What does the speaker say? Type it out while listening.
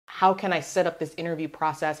how can I set up this interview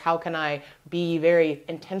process? How can I be very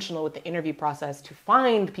intentional with the interview process to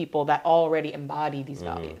find people that already embody these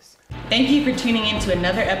values? Thank you for tuning in to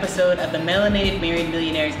another episode of the Melanated Married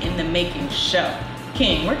Millionaires in the Making show.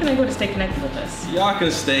 King, where can I go to stay connected with us? Y'all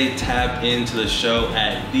can stay tapped into the show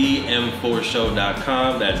at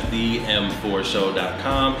them4show.com. That's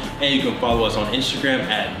them4show.com. And you can follow us on Instagram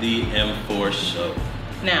at them4show.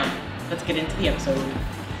 Now, let's get into the episode.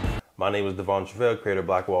 My name is Devon Travell, creator of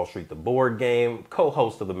Black Wall Street, the board game,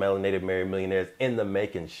 co-host of the Melanated Married Millionaires in the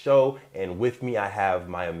Making show. And with me, I have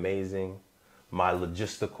my amazing, my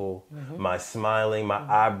logistical, my smiling, my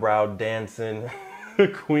eyebrow dancing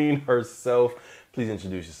queen herself. Please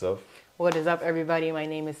introduce yourself. What is up, everybody? My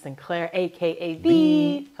name is Sinclair, aka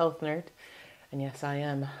the Health Nerd. And yes, I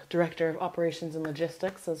am Director of Operations and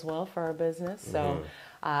Logistics as well for our business. So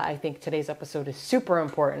I think today's episode is super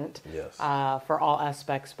important for all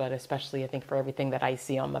aspects, but especially I think for everything that I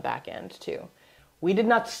see on the back end too. We did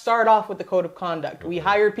not start off with the code of conduct. We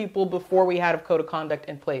hired people before we had a code of conduct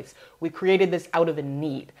in place. We created this out of a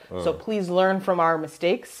need. So please learn from our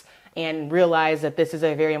mistakes and realize that this is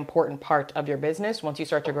a very important part of your business once you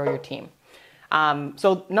start to grow your team.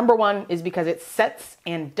 So number one is because it sets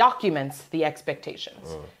and documents the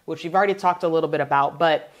expectations, which you've already talked a little bit about,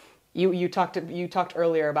 but you talked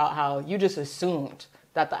earlier about how you just assumed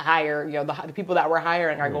that the people that we're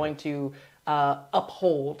hiring are going to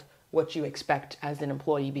uphold what you expect as an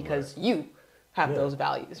employee because you have those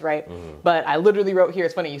values, right? But I literally wrote here,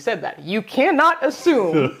 it's funny you said that. You cannot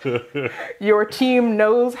assume your team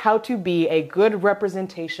knows how to be a good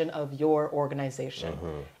representation of your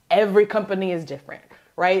organization. Every company is different,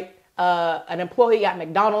 right? An employee at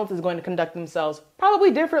McDonald's is going to conduct themselves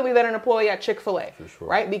probably differently than an employee at Chick-fil-A,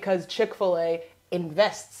 right? Because Chick-fil-A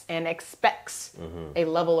invests and expects a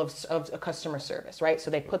level of customer service, right?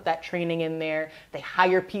 So they put that training in there. They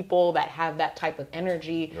hire people that have that type of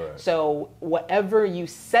energy. So whatever you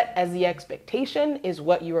set as the expectation is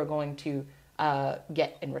what you are going to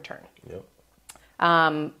get in return.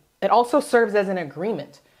 It also serves as an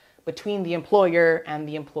agreement between the employer and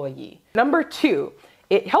the employee. Number two,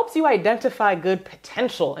 it helps you identify good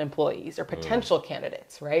potential employees or potential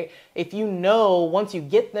candidates, right? If you know once you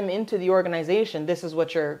get them into the organization, this is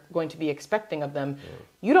what you're going to be expecting of them.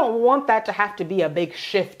 You don't want that to have to be a big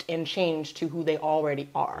shift and change to who they already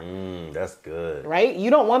are. That's good. Right?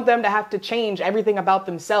 You don't want them to have to change everything about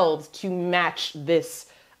themselves to match this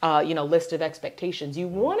list of expectations. You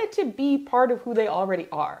want it to be part of who they already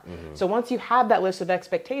are. So once you have that list of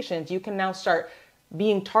expectations, you can now start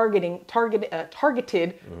being targeted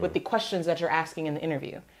with the questions that you're asking in the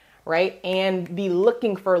interview, right? And be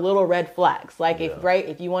looking for little red flags. Like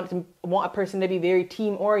if you want a person to be very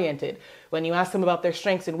team oriented, when you ask them about their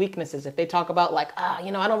strengths and weaknesses, if they talk about like, I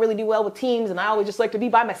don't really do well with teams and I always just like to be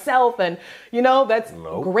by myself, and that's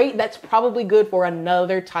great. That's probably good for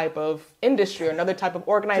another type of industry or another type of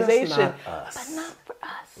organization, but not for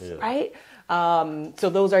us, right? So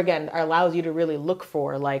those allows you to really look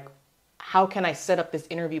for like, how can I set up this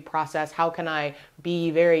interview process? How can I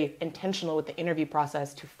be very intentional with the interview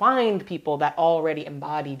process to find people that already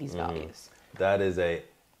embody these values? That is an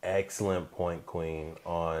excellent point, Queen,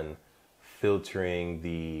 on filtering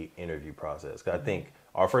the interview process. 'Cause I think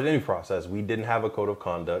our first interview process, we didn't have a code of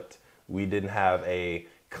conduct. We didn't have a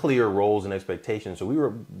clear roles and expectations. So we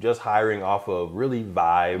were just hiring off of really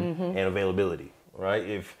vibe and availability, right?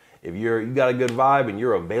 If you got a good vibe and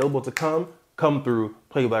you're available to come through,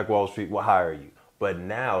 play Black Wall Street, we'll hire you. But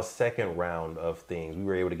now, second round of things, we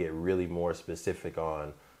were able to get really more specific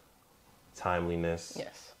on timeliness.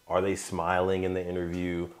 Are they smiling in the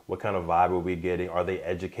interview? What kind of vibe are we getting? Are they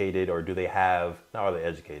educated, or do they have, not are they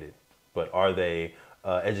educated, but are they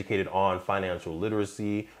educated on financial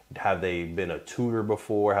literacy? Have they been a tutor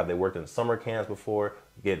before? Have they worked in summer camps before?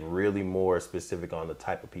 Get really more specific on the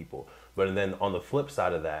type of people. But then on the flip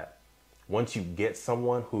side of that, once you get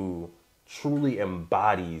someone who truly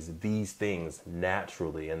embodies these things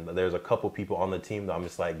naturally, and there's a couple people on the team that I'm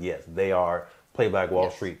just like, yes, they are play Black Wall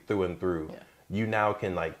Street through and through. You now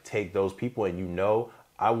can like take those people and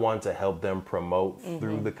I want to help them promote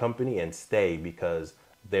through the company and stay because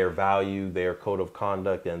their value, their code of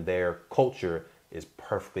conduct, and their culture is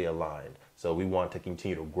perfectly aligned. So we want to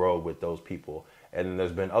continue to grow with those people. And then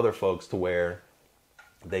there's been other folks to where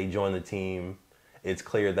they join the team. It's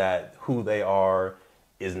clear that who they are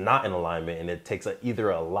is not in alignment, and it takes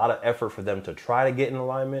either a lot of effort for them to try to get in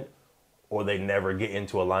alignment, or they never get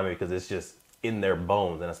into alignment because it's just in their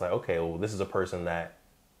bones. And it's like, okay, well, this is a person that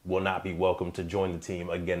will not be welcome to join the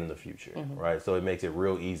team again in the future, right? So it makes it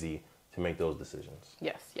real easy to make those decisions.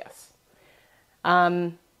 Yes.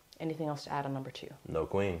 Anything else to add on number 2? No,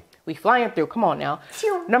 queen. We flying through. Come on now.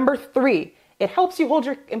 Number 3, it helps you hold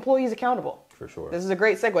your employees accountable. For sure. This is a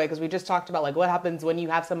great segue because we just talked about like what happens when you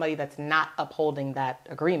have somebody that's not upholding that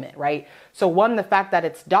agreement, right? So one, the fact that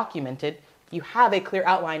it's documented, you have a clear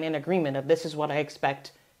outline in agreement of this is what I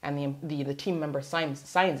expect, and the team member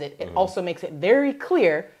signs it. It also makes it very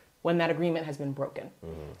clear when that agreement has been broken.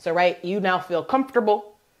 So right, you now feel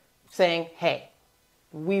comfortable saying, hey,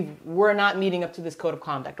 we're not meeting up to this code of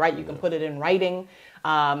conduct, right? You can put it in writing.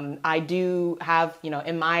 I do have,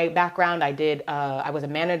 in my background, I was a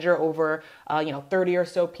manager over, 30 or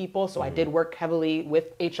so people. So I did work heavily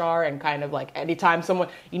with HR, and kind of like anytime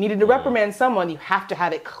you needed to reprimand someone, you have to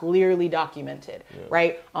have it clearly documented,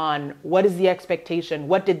 right? On what is the expectation?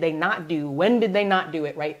 What did they not do? When did they not do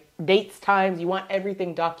it, right? Dates, times, you want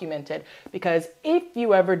everything documented, because if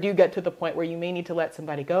you ever do get to the point where you may need to let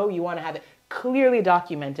somebody go, you want to have it clearly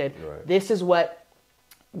documented. Right. This is what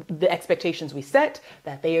the expectations we set,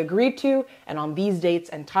 that they agreed to, and on these dates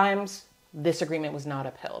and times, this agreement was not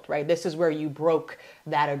upheld, right? This is where you broke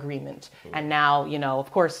that agreement. And now,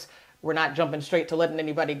 of course, we're not jumping straight to letting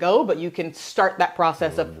anybody go, but you can start that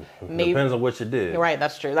process of maybe... Depends on what you did. Right,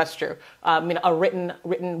 that's true. A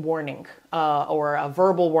written warning or a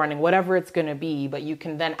verbal warning, whatever it's going to be, but you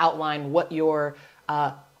can then outline what your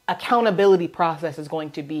accountability process is going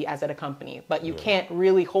to be as at a company. But you can't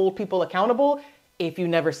really hold people accountable if you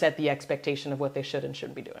never set the expectation of what they should and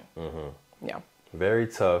shouldn't be doing. Yeah. Very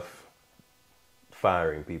tough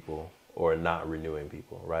firing people or not renewing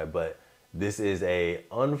people, right? But this is a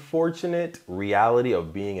unfortunate reality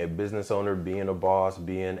of being a business owner, being a boss,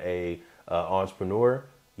 being a entrepreneur.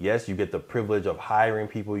 Yes, you get the privilege of hiring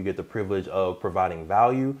people, you get the privilege of providing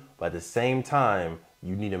value, but at the same time,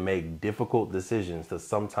 you need to make difficult decisions to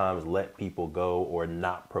sometimes let people go or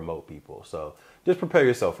not promote people. So just prepare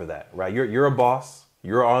yourself for that, right? You're a boss,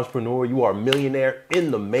 you're an entrepreneur, you are a millionaire in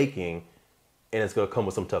the making, and it's going to come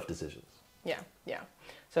with some tough decisions. Yeah.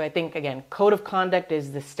 So I think, again, code of conduct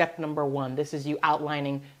is the step number 1. This is you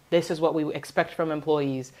outlining, this is what we expect from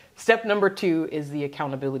employees. Step number 2 is the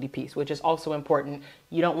accountability piece, which is also important.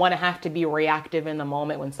 You don't want to have to be reactive in the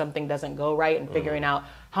moment when something doesn't go right and figuring out,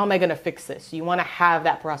 how am I going to fix this? You want to have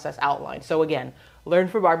that process outlined. So again, learn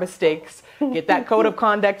from our mistakes, get that code of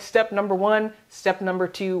conduct, step number 1. Step number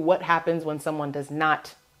 2, what happens when someone does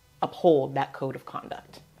not uphold that code of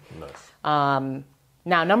conduct? Nice.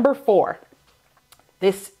 Now, number 4,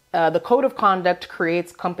 the code of conduct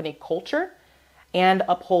creates company culture and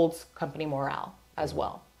upholds company morale as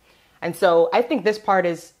well. And so I think this part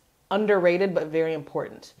is underrated, but very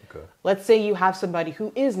important. Okay. Let's say you have somebody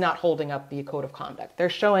who is not holding up the code of conduct. They're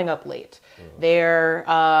showing up late. They're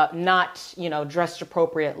not, dressed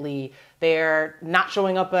appropriately. They're not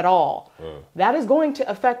showing up at all. That is going to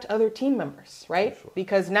affect other team members, right? Sure.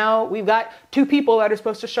 Because now we've got 2 people that are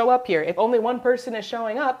supposed to show up here. If only one person is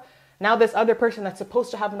showing up, now this other person that's supposed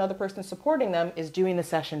to have another person supporting them is doing the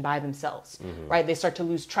session by themselves, right? They start to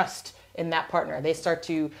lose trust in that partner. They start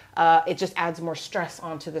to, it just adds more stress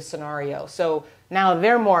onto the scenario. So now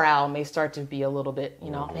their morale may start to be a little bit,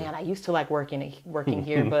 man, I used to like working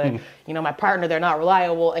here, but my partner, they're not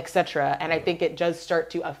reliable, etc. And I think it does start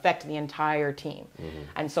to affect the entire team.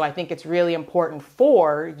 And so I think it's really important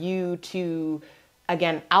for you to,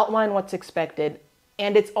 again, outline what's expected.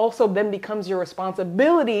 And it's also then becomes your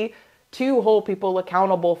responsibility to hold people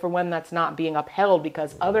accountable for when that's not being upheld,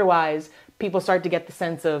 because otherwise people start to get the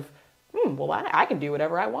sense of, well, I can do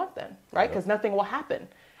whatever I want then, right? Because nothing will happen.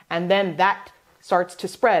 And then that starts to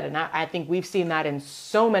spread. And I think we've seen that in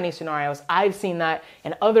so many scenarios. I've seen that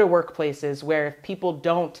in other workplaces where if people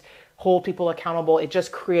don't hold people accountable, it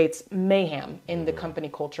just creates mayhem in the company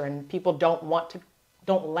culture, and people don't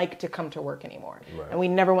like to come to work anymore. Right. And we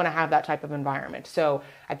never want to have that type of environment. So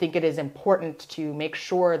I think it is important to make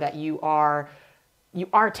sure that you are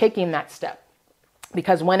taking that step,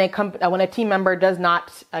 because when a team member does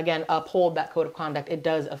not, again, uphold that code of conduct, it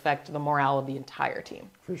does affect the morale of the entire team.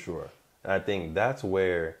 For sure. And I think that's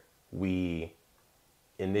where we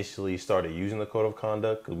initially started using the code of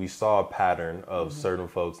conduct, because we saw a pattern of certain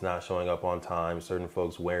folks not showing up on time, certain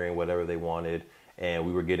folks wearing whatever they wanted. And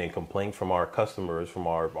we were getting complaints from our customers, from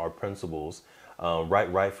our principals,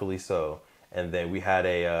 rightfully so. And then we had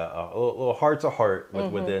a little heart-to-heart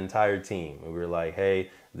with the entire team. And we were like,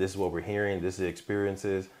 hey, this is what we're hearing. This is the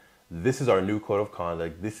experiences. This is our new code of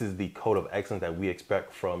conduct. This is the code of excellence that we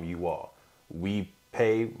expect from you all. We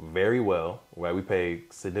pay very well, right? We pay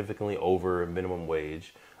significantly over minimum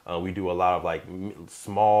wage. We do a lot of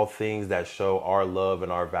small things that show our love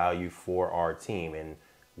and our value for our team. And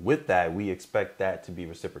with that, we expect that to be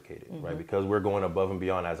reciprocated, right? Because we're going above and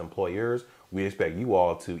beyond as employers, we expect you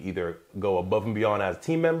all to either go above and beyond as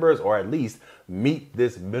team members or at least meet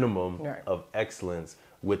this minimum of excellence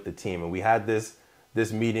with the team. And we had this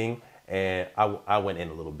meeting, and I went in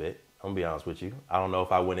a little bit. I'm gonna be honest with you. I don't know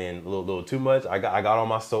if I went in a little too much. I got on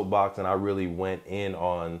my soapbox and I really went in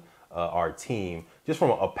on our team just from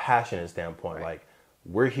a passionate standpoint. Like,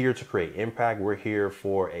 we're here to create impact. We're here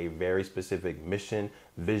for a very specific mission,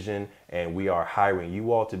 vision, and we are hiring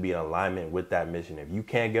you all to be in alignment with that mission. If you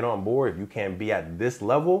can't get on board, if you can't be at this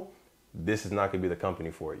level, this is not gonna be the company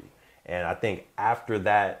for you. And I think after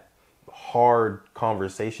that hard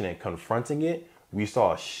conversation and confronting it, we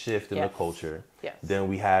saw a shift in the culture. Yes. Then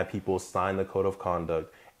we had people sign the code of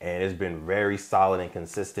conduct, and it's been very solid and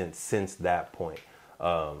consistent since that point.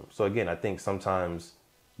 So again, I think sometimes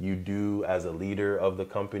you do, as a leader of the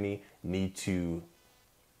company, need to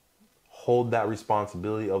hold that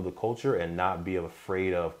responsibility of the culture and not be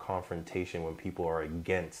afraid of confrontation when people are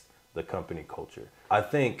against the company culture. I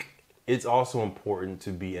think it's also important to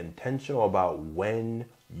be intentional about when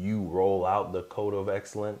you roll out the code of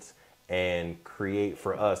excellence and create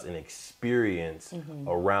for us an experience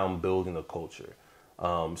around building the culture.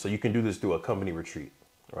 So you can do this through a company retreat,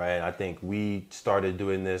 right? I think we started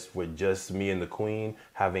doing this with just me and the Queen,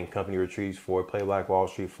 having company retreats for Play Black Wall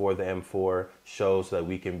Street, for the M4 show, so that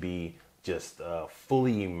we can be just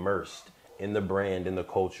fully immersed in the brand, in the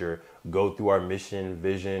culture, go through our mission,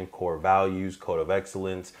 vision, core values, code of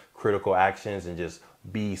excellence, critical actions, and just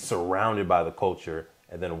be surrounded by the culture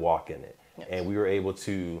and then walk in it. Yes. And we were able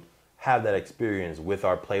to have that experience with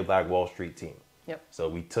our Play Black Wall Street team. Yep. So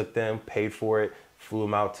we took them, paid for it, flew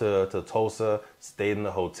them out to Tulsa, stayed in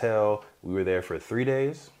the hotel. We were there for 3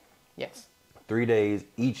 days. Yes. 3 days.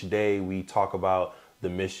 Each day we talk about the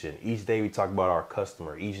mission. Each day we talk about our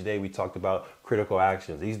customer. Each day we talked about critical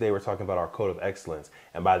actions. Each day we're talking about our code of excellence.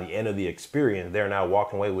 And by the end of the experience, they're now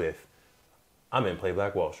walking away with, I'm in Play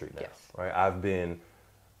Black Wall Street now. Yes. Right? I've been,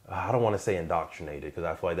 I don't want to say indoctrinated, because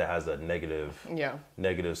I feel like that has a negative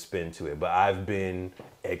spin to it. But I've been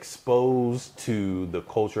exposed to the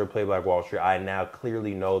culture of Play Black Wall Street. I now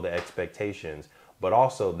clearly know the expectations, but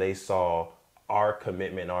also they saw our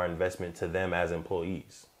commitment, our investment to them as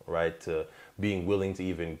employees, right? To being willing to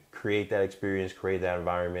even create that experience, create that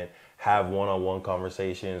environment, have one-on-one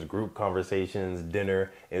conversations, group conversations,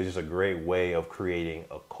 dinner. It was just a great way of creating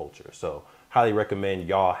a culture. So highly recommend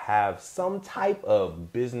y'all have some type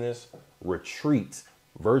of business retreat,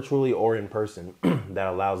 virtually or in person, that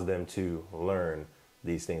allows them to learn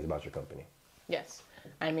these things about your company. Yes.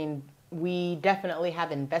 I mean, we definitely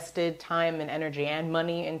have invested time and energy and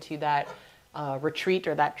money into that retreat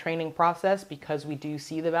or that training process, because we do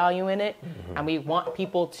see the value in it. And we want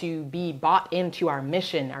people to be bought into our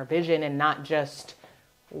mission, our vision, and not just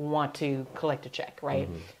want to collect a check, right?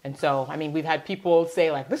 And so, I mean, we've had people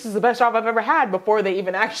say, like, this is the best job I've ever had, before they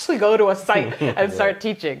even actually go to a site and start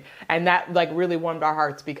teaching. And that, like, really warmed our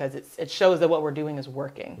hearts, because it shows that what we're doing is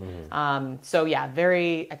working. So yeah,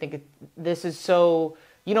 I think this is so,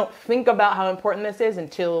 you don't think about how important this is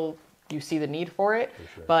until you see the need for it.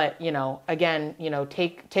 For sure. But, again,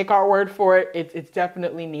 take our word for it. It's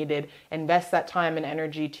definitely needed. Invest that time and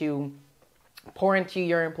energy to pour into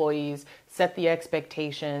your employees, set the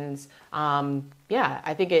expectations.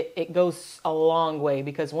 I think it goes a long way,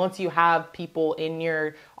 because once you have people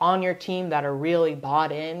on your team that are really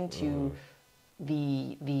bought into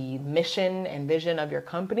the mission and vision of your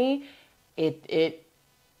company,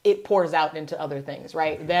 it pours out into other things,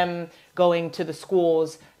 right? Mm-hmm. Them going to the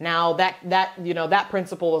schools now, that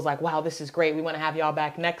principal is like, wow, this is great. We want to have y'all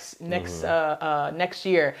back next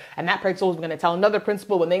year. And that principal is going to tell another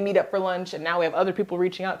principal when they meet up for lunch. And now we have other people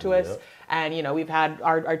reaching out to us. And, we've had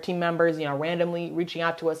our team members, randomly reaching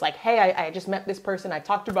out to us like, hey, I just met this person. I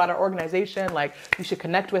talked about our organization. Like, you should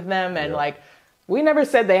connect with them. And we never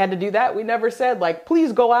said they had to do that. We never said, like,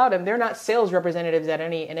 please go out, and they're not sales representatives in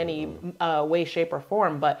any way, shape, or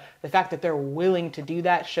form. But the fact that they're willing to do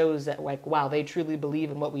that shows that, like, wow, they truly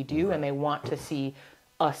believe in what we do, and they want to see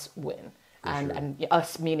us win. And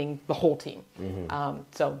us meaning the whole team.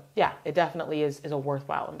 So yeah, it definitely is a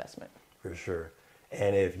worthwhile investment. For sure.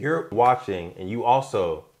 And if you're watching and you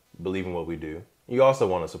also believe in what we do, you also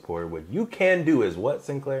want to support it, what you can do is what,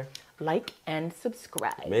 Sinclair? Like and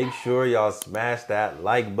subscribe. Make sure y'all smash that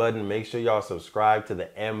like button. Make sure y'all subscribe to the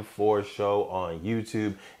M4 Show on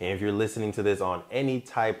YouTube. And if you're listening to this on any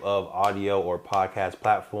type of audio or podcast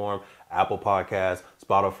platform, Apple Podcasts,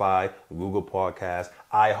 Spotify, Google Podcasts,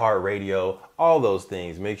 iHeartRadio, all those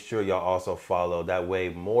things, make sure y'all also follow. That way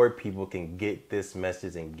more people can get this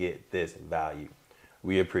message and get this value.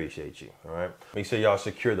 We appreciate you. All right. Make sure y'all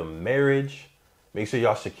secure the marriage. Make sure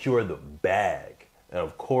y'all secure the bag. And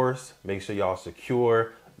of course, make sure y'all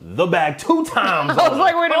secure the bag 2 times. I was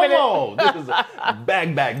like, wait a minute. Come on. This is a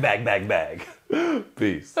bag.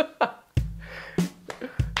 Peace.